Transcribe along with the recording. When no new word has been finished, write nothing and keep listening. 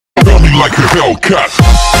like a Hellcat.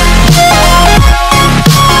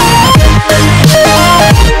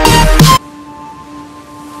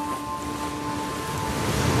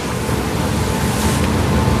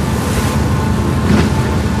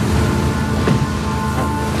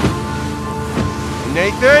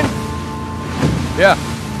 Nathan? Yeah.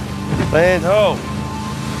 Land ho.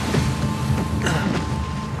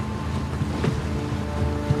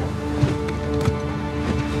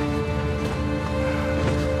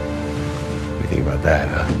 What do you think about that,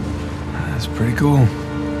 huh? That's pretty cool.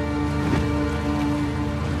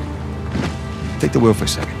 Take the wheel for a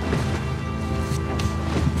second.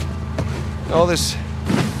 All this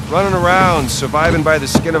running around, surviving by the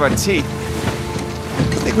skin of our teeth.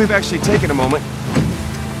 I think we've actually taken a moment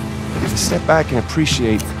to step back and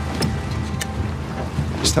appreciate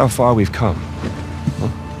just how far we've come. Huh?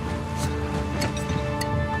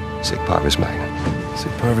 Sic parvis magna.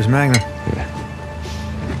 Sic parvis magna. Yeah.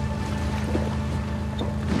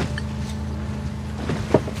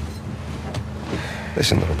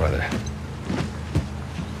 Listen, little brother.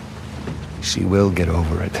 She will get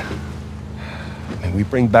over it. I mean, we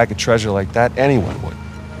bring back a treasure like that, anyone would.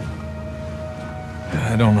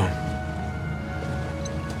 I don't know.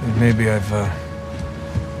 Maybe I've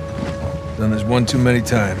done this one too many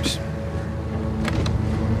times.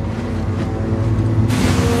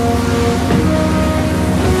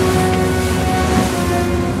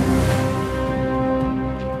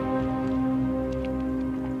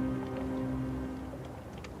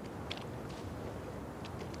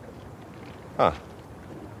 Huh.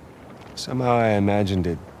 Somehow I imagined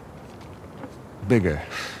it bigger.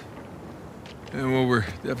 Yeah, well, we're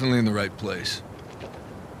definitely in the right place.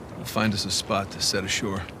 We'll find us a spot to set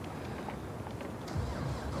ashore.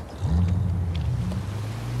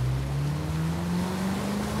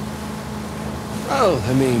 Well,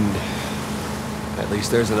 I mean, at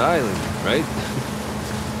least there's an island, right?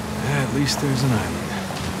 Yeah, at least there's an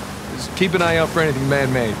island. Just keep an eye out for anything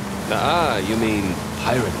man-made. Ah, you mean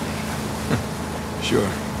pirate. Sure.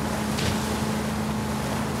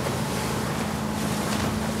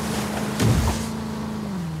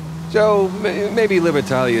 So, maybe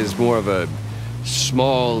Libertalia is more of a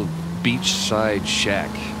small beachside shack.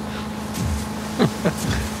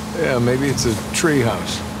 Yeah, maybe it's a tree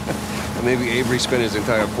house. Maybe Avery spent his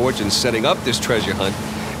entire fortune setting up this treasure hunt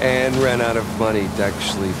and ran out of money to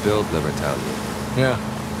actually build Libertalia. Yeah.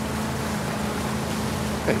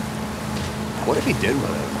 Hey, what if he did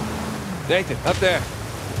run out? Nathan, up there.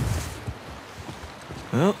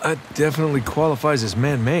 Well, that definitely qualifies as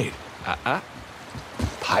man-made.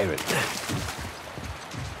 Pirate.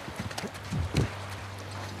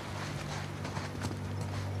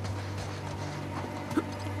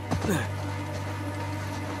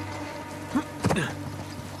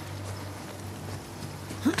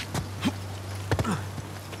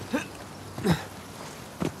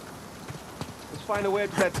 Let's find a way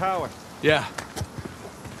up to that tower. Yeah.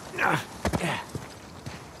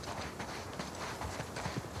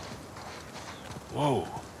 Whoa.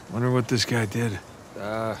 Wonder what this guy did.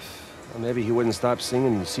 Well, maybe he wouldn't stop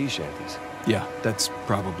singing sea shanties. Yeah, that's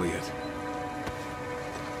probably it.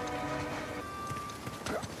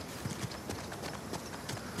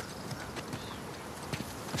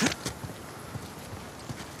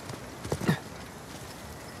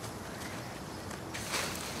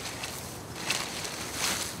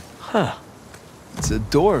 Huh. It's a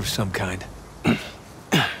door of some kind.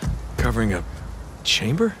 Covering a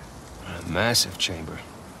chamber? A massive chamber.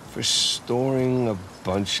 For storing a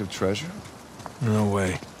bunch of treasure? No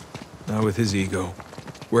way. Not with his ego.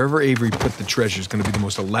 Wherever Avery put the treasure is going to be the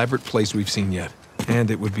most elaborate place we've seen yet.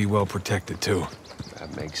 And it would be well protected, too.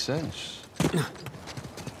 That makes sense.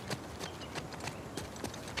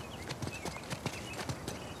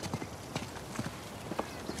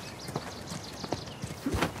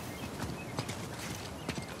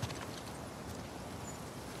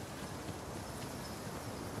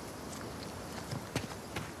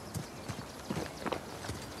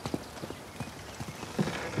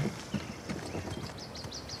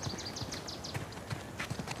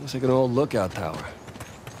 Looks like an old lookout tower.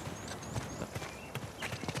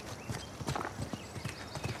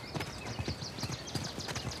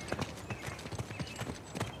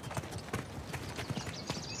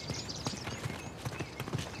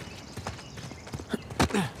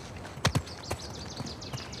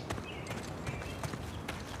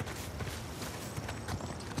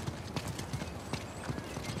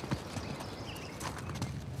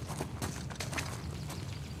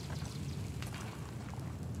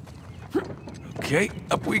 Okay,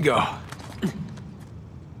 up we go.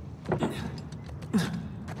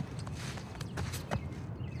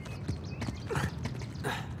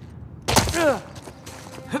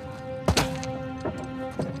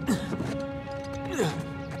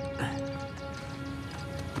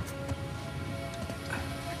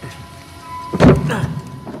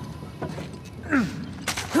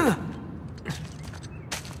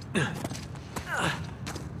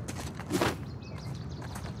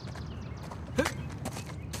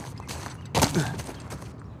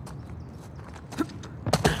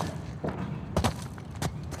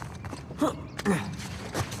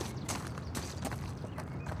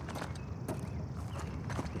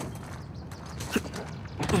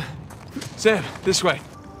 Sam, this way.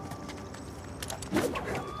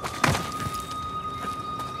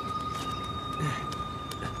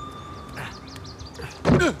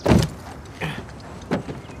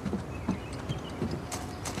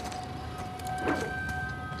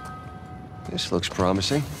 This looks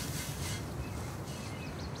promising.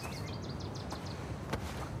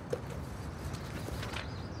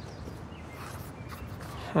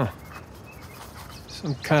 Huh.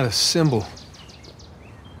 Some kind of symbol.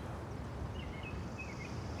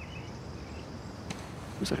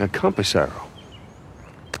 Looks like a compass arrow.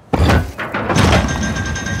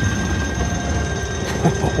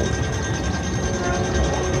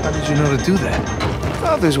 How did you know to do that?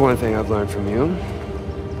 Well, there's one thing I've learned from you.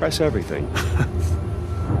 Press everything.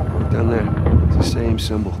 Down there. It's the same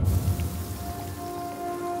symbol.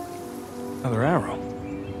 Another arrow.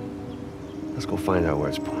 Let's go find out where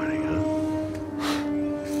it's pointing, huh?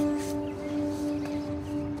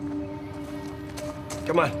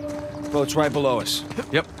 Come on. Boat's right below us.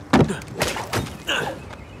 Yep.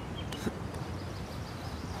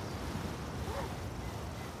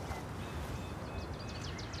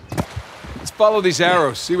 Let's follow these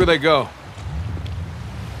arrows, see where they go.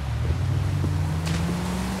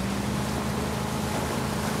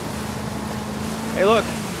 Hey, look.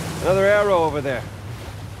 Another arrow over there.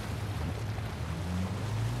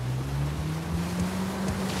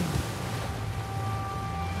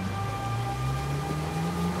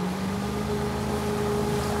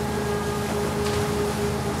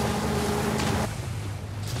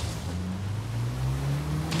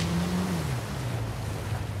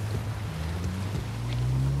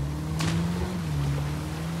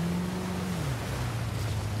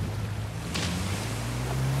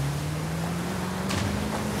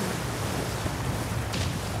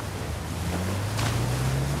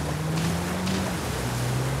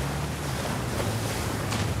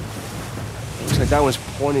 Looks like that one's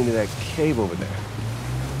pointing to that cave over there.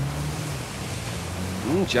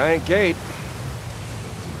 Giant gate.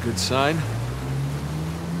 Good sign.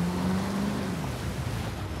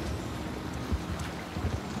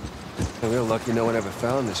 We're real lucky no one ever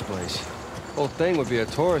found this place. Whole thing would be a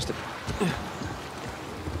tourist. Get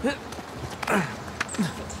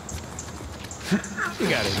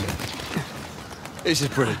out of here. This is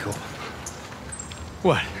pretty cool.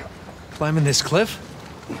 What? Climbing this cliff?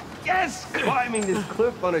 Yes! Climbing this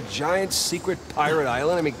cliff on a giant secret pirate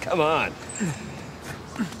island? I mean, come on.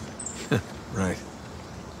 Right.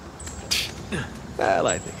 Well,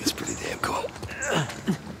 I think it's pretty damn cool.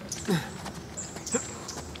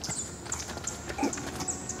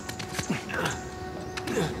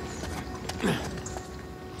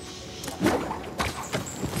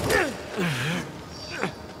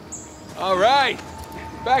 All right.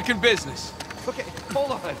 Back in business. Okay,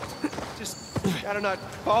 hold on. Just gotta not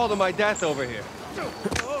fall to my death over here.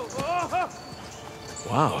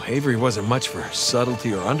 Wow, Avery wasn't much for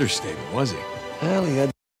subtlety or understatement, was he? Well, he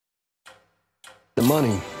had the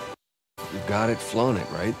money. You got it, flown it,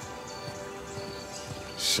 right?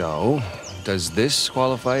 So, does this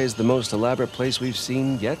qualify as the most elaborate place we've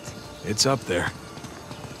seen yet? It's up there.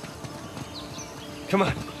 Come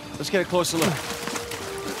on, let's get a closer look.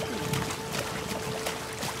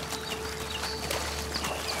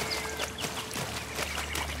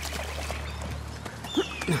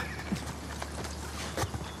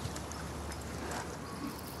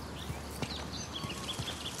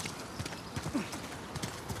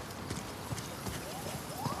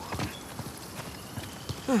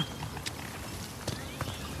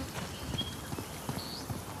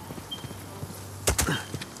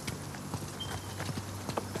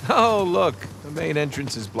 Oh, look. The main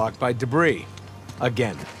entrance is blocked by debris.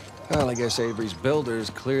 Again. Well, I guess Avery's builders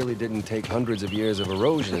clearly didn't take hundreds of years of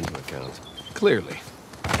erosion into account. Clearly.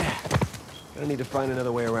 Gonna need to find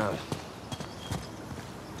another way around.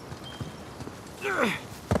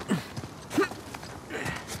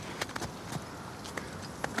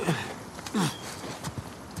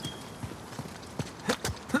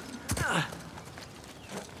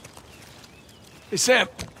 Hey, Sam.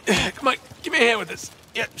 Come on, give me a hand with this.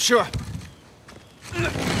 Yeah, sure.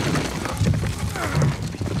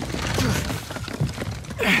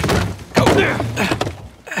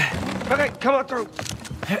 Okay, come on through.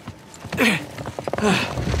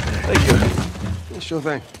 Thank you. Yeah, sure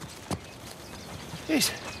thing.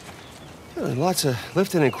 Jeez. Really lots of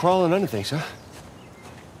lifting and crawling under things, huh?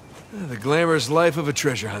 The glamorous life of a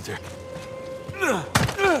treasure hunter.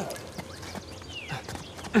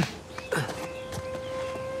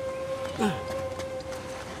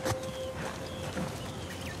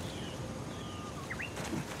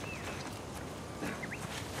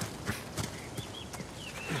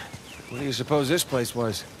 What do you suppose this place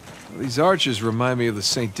was? These arches remind me of the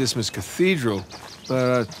St. Dismas Cathedral,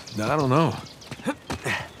 but I don't know.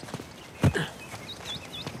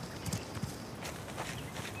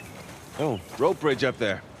 Oh, rope bridge up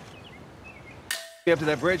there. Get up to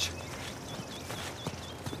that bridge?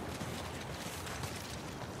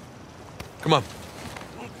 Come on.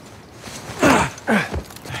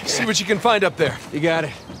 See what you can find up there. You got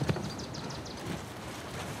it.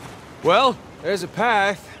 Well? There's a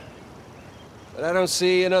path, but I don't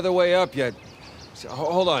see another way up yet. So,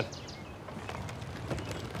 hold on.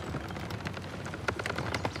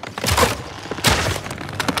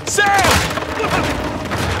 Sam!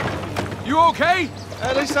 You okay?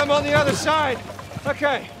 At least I'm on the other side.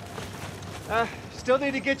 Okay. Still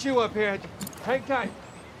need to get you up here. Hang tight.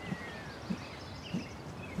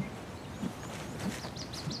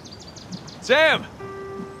 Sam!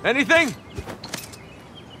 Anything?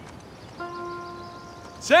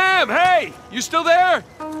 Sam, hey! You still there?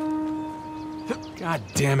 God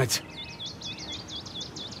damn it.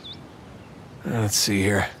 Let's see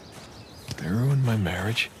here. I ruined my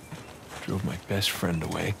marriage. Drove my best friend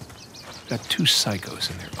away. Got 2 psychos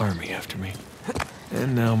in their army after me.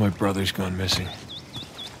 And now my brother's gone missing.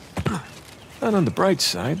 But on the bright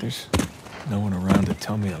side, there's no one around to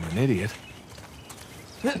tell me I'm an idiot.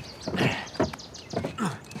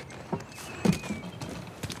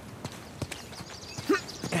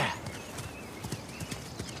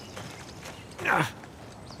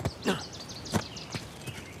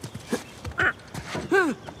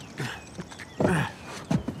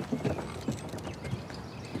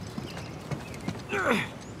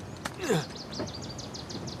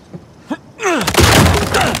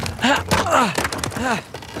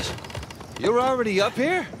 You're already up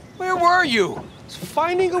here? Where were you? It's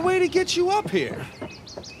finding a way to get you up here.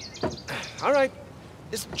 All right,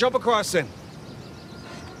 just jump across then.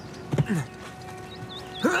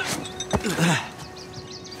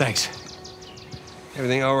 Thanks.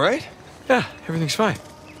 Everything all right? Yeah, everything's fine.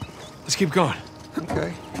 Let's keep going.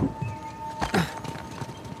 Okay.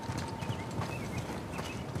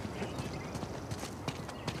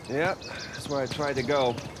 Yep, that's where I tried to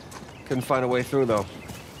go. Couldn't find a way through, though.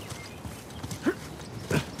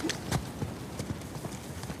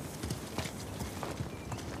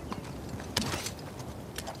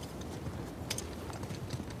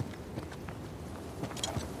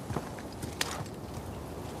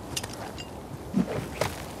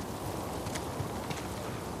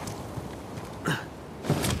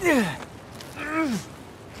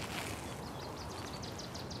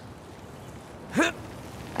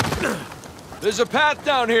 There's a path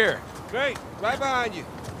down here. Great, right behind you.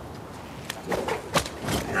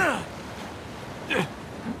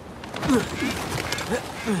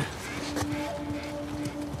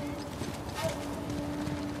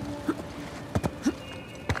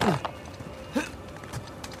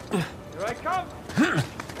 Here I come.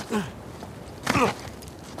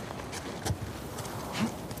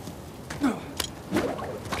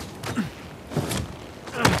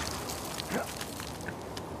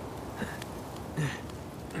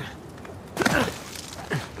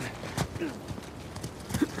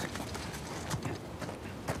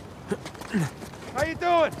 How you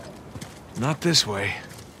doing? Not this way.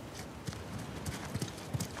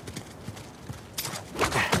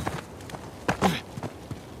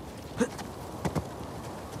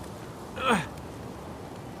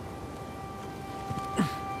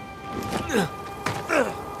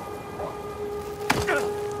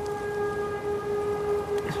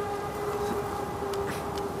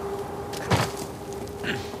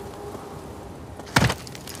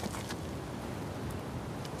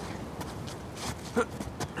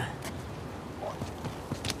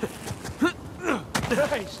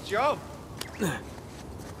 Nice jump.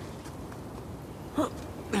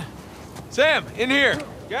 Sam, in here.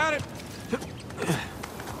 Got it.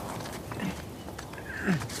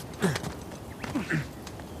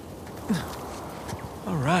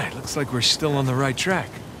 All right, looks like we're still on the right track.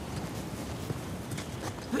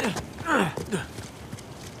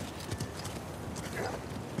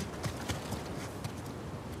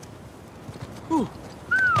 Whew,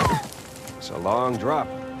 a long drop.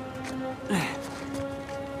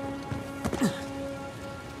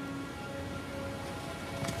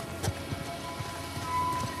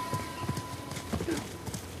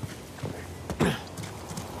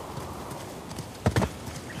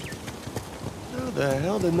 How the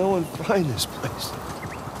hell did no one find this place?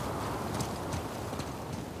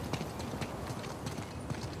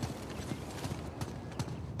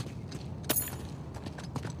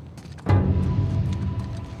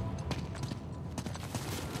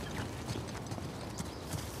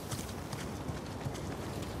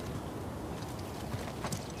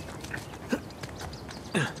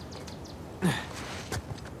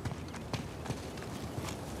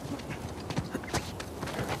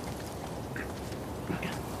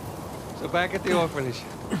 So back at the orphanage,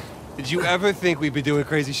 did you ever think we'd be doing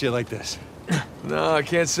crazy shit like this? No, I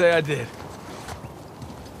can't say I did.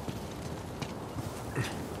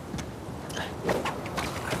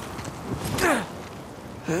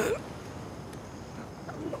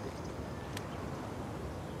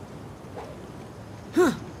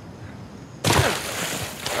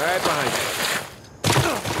 Right behind you.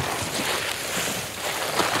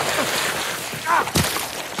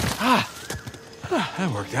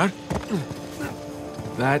 That worked out.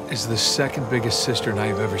 That is the second biggest cistern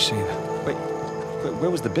I've ever seen. Wait, where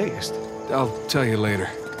was the biggest? I'll tell you later.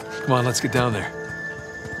 Come on, let's get down there.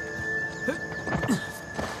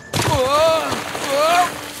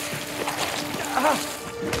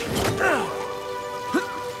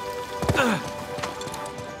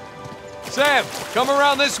 Sam, come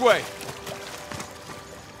around this way.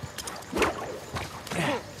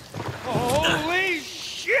 Holy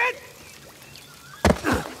shit!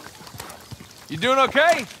 You doing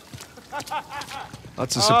okay?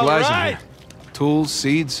 Lots of supplies All right. in here. Tools,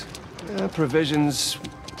 seeds. Provisions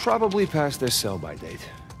probably past their sell-by date.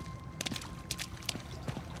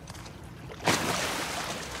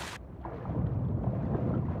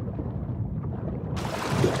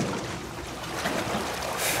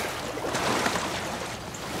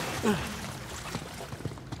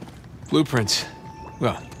 Blueprints.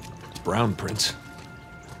 Well, brown prints.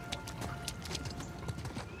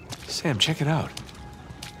 Sam, check it out.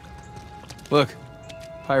 Look,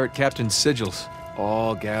 pirate captain sigils.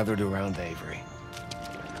 All gathered around Avery.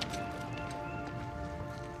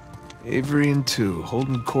 Avery and two,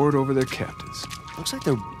 holding court over their captains. Looks like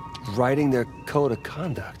they're writing their code of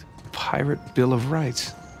conduct. Pirate Bill of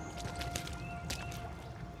Rights.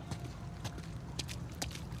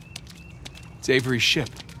 It's Avery's ship.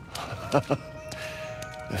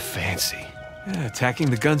 They're fancy. Yeah, attacking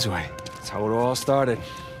the Gunsway. That's how it all started.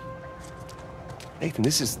 Nathan,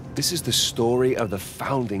 this is the story of the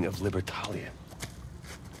founding of Libertalia.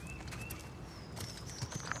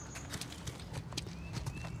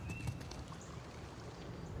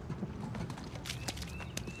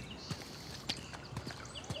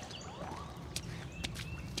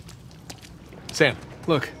 Sam,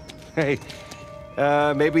 look. Hey,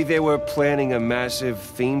 maybe they were planning a massive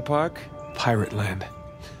theme park? Pirate land.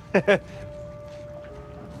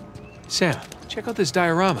 Sam, check out this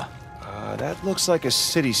diorama. That looks like a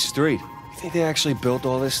city street. You think they actually built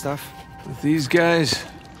all this stuff? With these guys,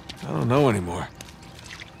 I don't know anymore.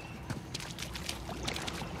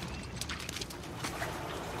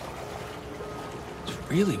 It's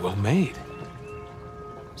really well made.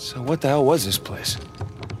 So what the hell was this place?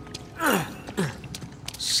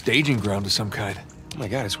 Staging ground of some kind. Oh my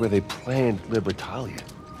god, it's where they planned Libertalia.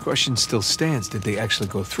 Question still stands, did they actually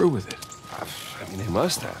go through with it? I mean, they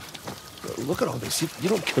must have. Look at all this. You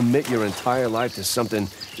don't commit your entire life to something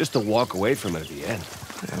just to walk away from it at the end.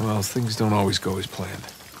 Yeah, well, things don't always go as planned.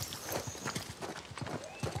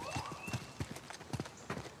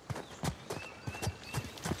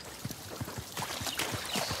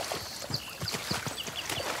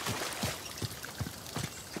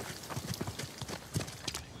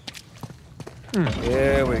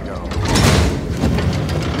 Here we go.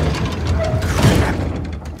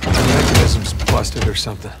 The mechanism's busted or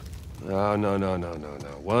something. No.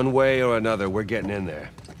 One way or another, we're getting in there.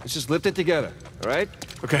 Let's just lift it together, all right?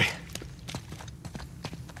 Okay.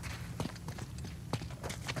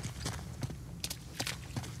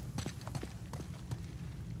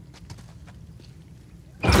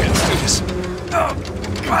 Okay, let's do this. Oh,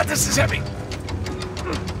 God, this is heavy.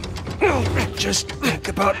 Just think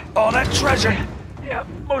about all that treasure. Yeah,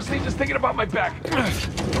 mostly just thinking about my back.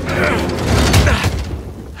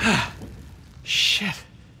 Shit.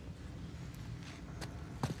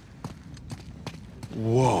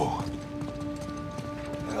 Whoa.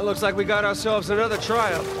 Well, looks like we got ourselves another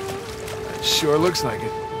trial. Sure looks like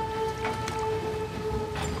it.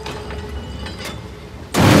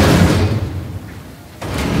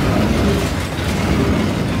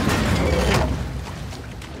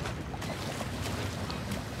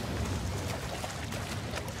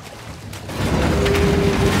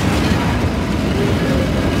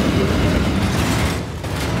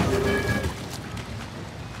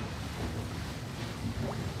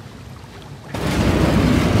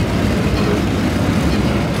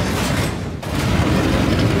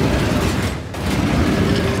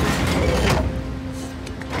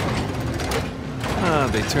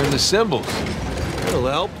 How'd they turn the symbols? That'll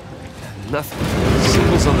help. Nothing. The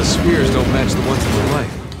symbols on the spheres don't match the ones in the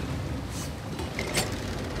light.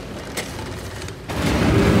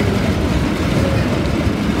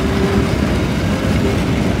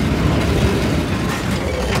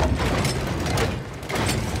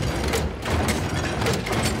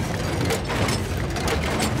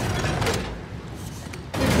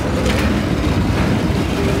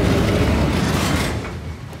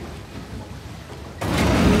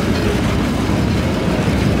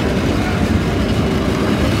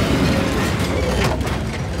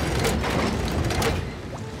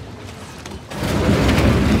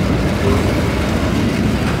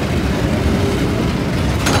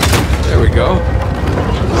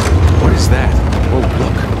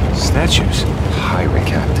 Statues. Pirate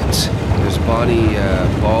captains. There's Bonnie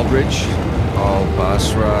Baldridge, Al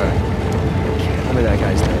Basra. I can't remember that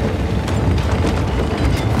guy's name.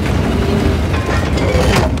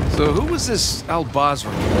 So who was this Al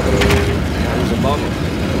Basra? He was a muggle.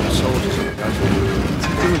 Soldiers in the country. What's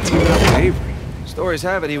he doing teaming up with Avery? Stories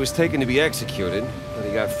have it he was taken to be executed, but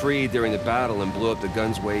he got freed during the battle and blew up the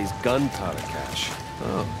Gunsway's gunpowder cache.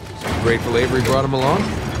 Oh, so grateful Avery brought him along?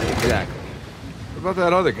 Exactly. What about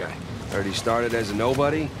that other guy? Heard he started as a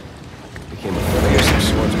nobody, became a fearsome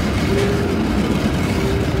swordsman.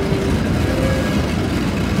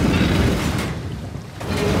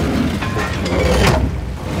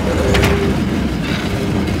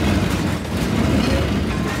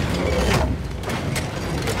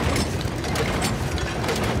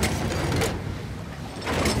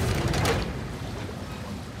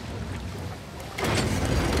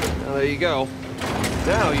 Well, there you go.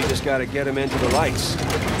 Now you just gotta get him into the lights.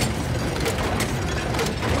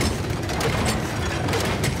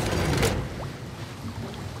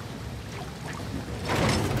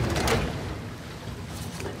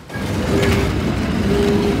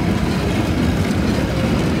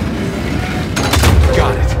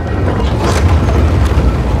 Got it.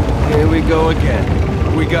 Here we go again.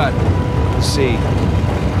 What we got? Let's see.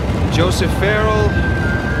 Joseph Farrell,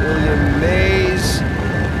 William Mays,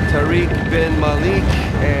 Tariq bin Malik,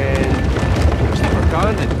 and Christopher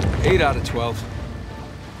Condon. 8 out of 12.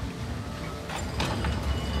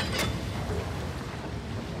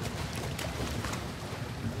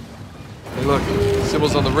 Hey, look.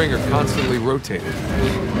 Symbols on the ring are constantly rotated.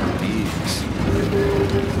 Bees.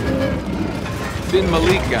 Bin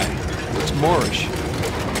Malik guy. Looks Moorish.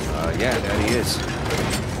 Yeah, that he is.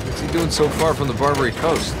 What's he doing so far from the Barbary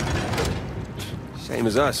coast? Same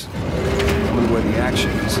as us. Coming where the action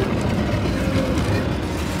is.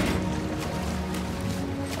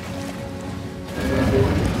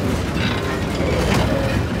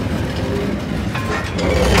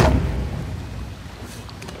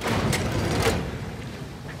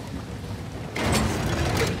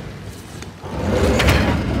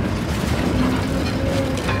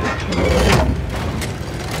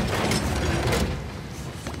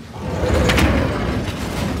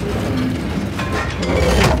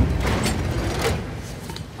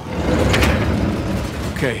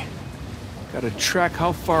 Okay. Gotta track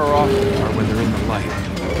how far off they are when they're in the light.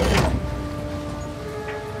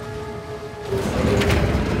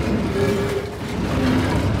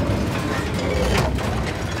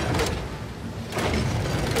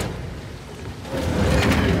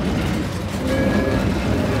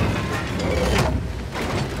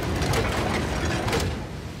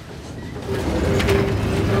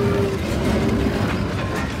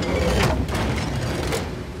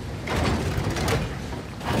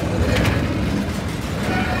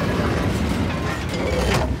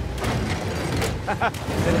 I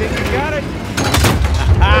think you got it.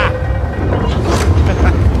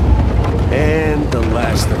 And the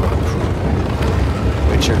last of our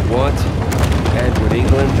crew. Richard Watt, Edward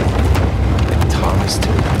England, and Thomas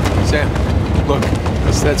Taylor. Sam, look.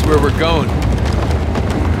 That's where we're going.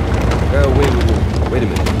 Wait a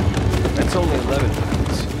minute. That's only 11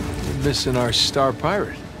 minutes. We're missing our star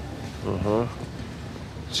pirate. Uh-huh.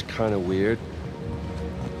 It's kind of weird.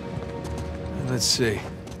 Let's see.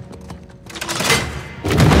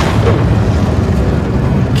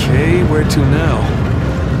 Okay, where to now?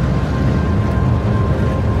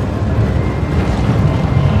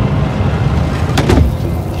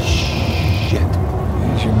 Shit.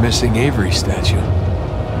 There's your missing Avery statue.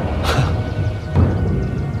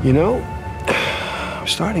 You know, I'm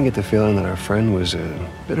starting to get the feeling that our friend was a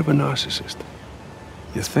bit of a narcissist.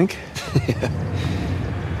 You think? Yeah.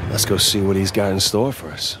 Let's go see what he's got in store for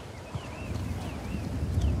us.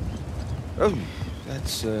 Oh,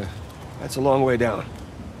 that's a long way down.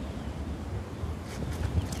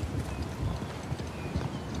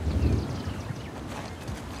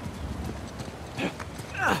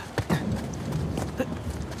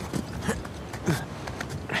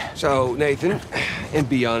 So, Nathan, and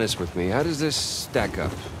be honest with me, how does this stack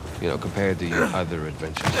up, you know, compared to your other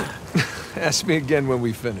adventures? Ask me again when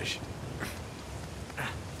we finish.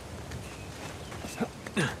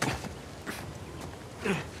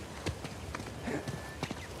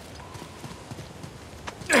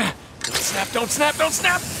 Don't snap, don't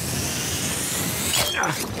snap!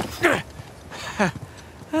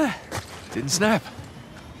 Didn't snap.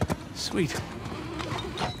 Sweet.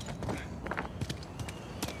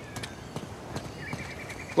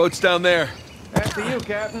 Boat's down there. After you,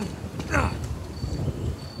 Captain.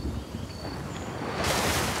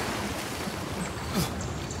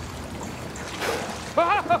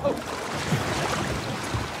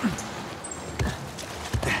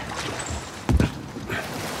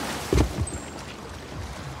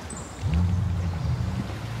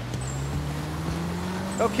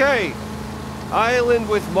 Okay. Island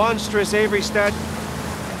with monstrous Avery statue.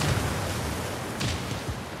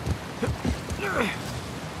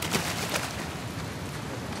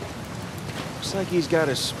 Looks like he's got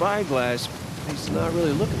a spyglass. He's not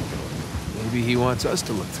really looking for it. Maybe he wants us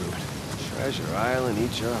to look through it. Treasure Island,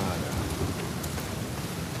 eat your heart out.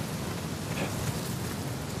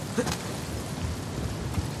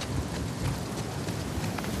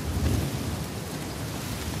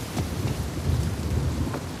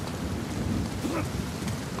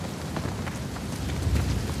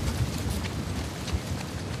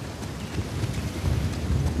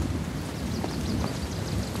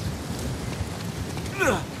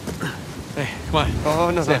 Hey, come on. Oh,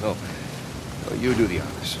 no, Sam. no. Oh, you do the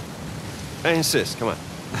honors. I insist. Come on.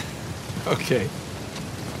 Okay.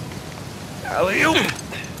 Alley-oop!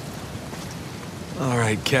 All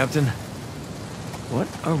right, Captain. What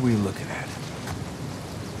are we looking at?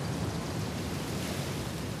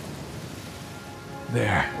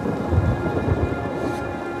 There.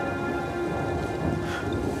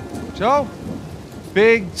 So?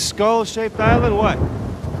 Big skull-shaped island, what?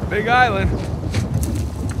 Big island.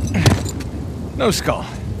 No skull.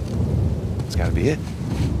 It's gotta be it.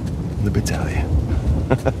 The battalion.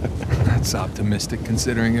 That's optimistic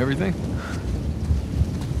considering everything.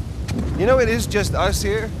 You know, it is just us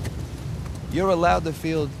here. You're allowed to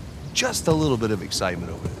feel just a little bit of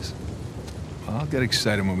excitement over this. I'll get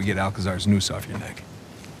excited when we get Alcazar's noose off your neck.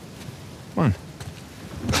 Come on.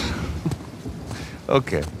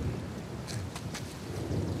 Okay.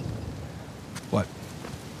 What?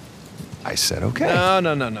 I said okay.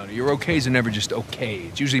 No. Your okays are never just okay.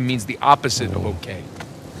 It usually means the opposite of okay.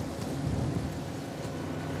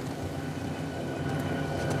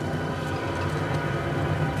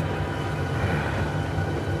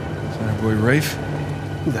 Is that our boy Rafe?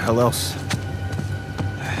 Who the hell else?